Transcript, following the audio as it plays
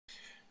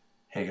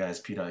Hey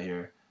guys, PDot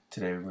here.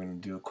 Today we're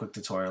going to do a quick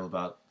tutorial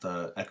about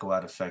the echo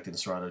out effect in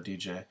Serato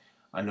DJ.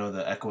 I know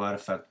the echo out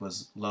effect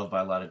was loved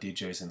by a lot of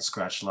DJs in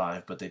Scratch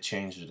Live, but they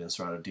changed it in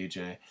Serato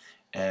DJ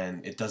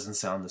and it doesn't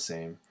sound the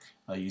same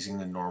using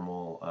the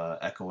normal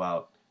echo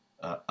out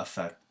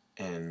effect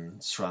in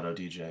Serato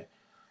DJ.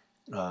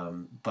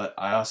 But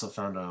I also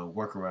found a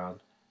workaround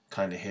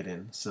kind of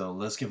hidden, so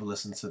let's give a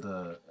listen to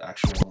the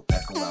actual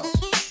echo out.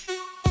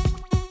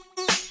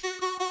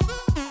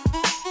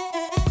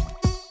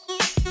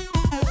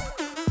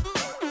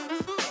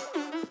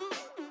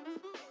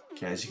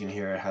 Okay, as you can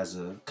hear, it has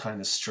a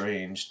kind of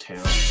strange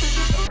tail.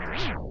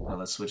 Now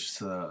let's switch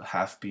to the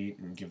half beat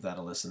and give that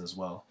a listen as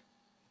well.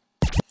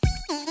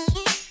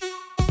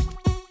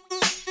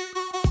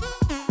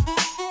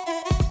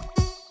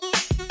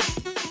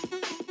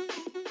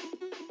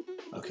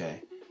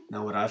 Okay,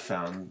 now what I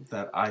found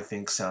that I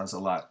think sounds a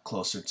lot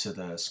closer to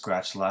the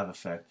Scratch Live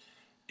effect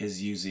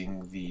is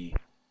using the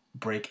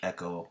break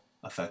echo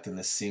effect in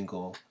the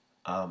single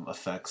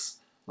effects,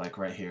 like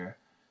right here.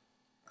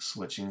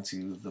 Switching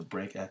to the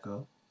break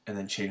echo and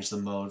then change the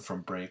mode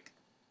from break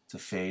to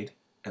fade,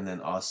 and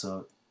then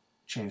also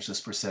change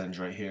this percentage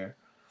right here.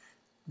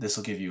 This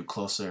will give you a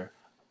closer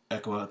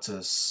echo out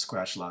to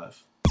Scratch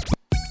Live.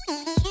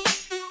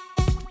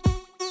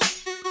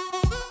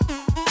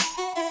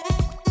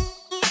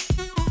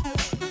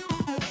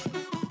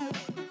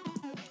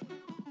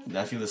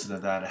 Now if you listen to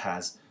that, it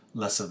has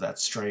less of that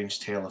strange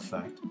tail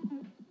effect.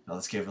 Now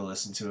let's give a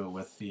listen to it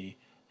with the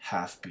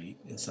half beat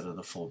instead of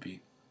the full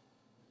beat.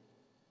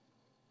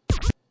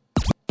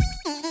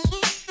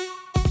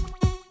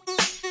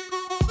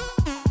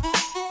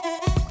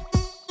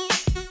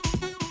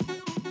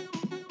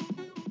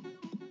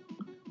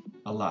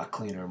 A lot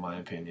cleaner in my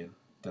opinion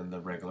than the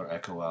regular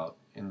echo out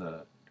in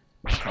the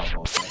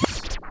combo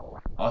effects.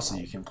 Also,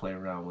 you can play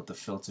around with the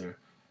filter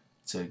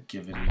to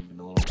give it even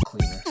a little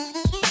cleaner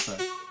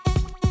effect.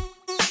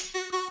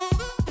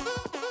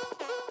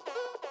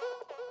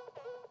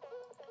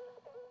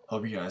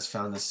 Hope you guys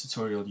found this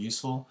tutorial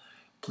useful.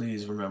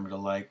 Please remember to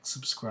like,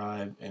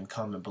 subscribe, and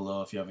comment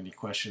below if you have any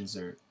questions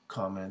or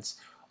comments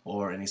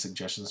or any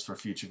suggestions for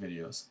future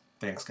videos.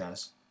 Thanks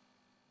guys.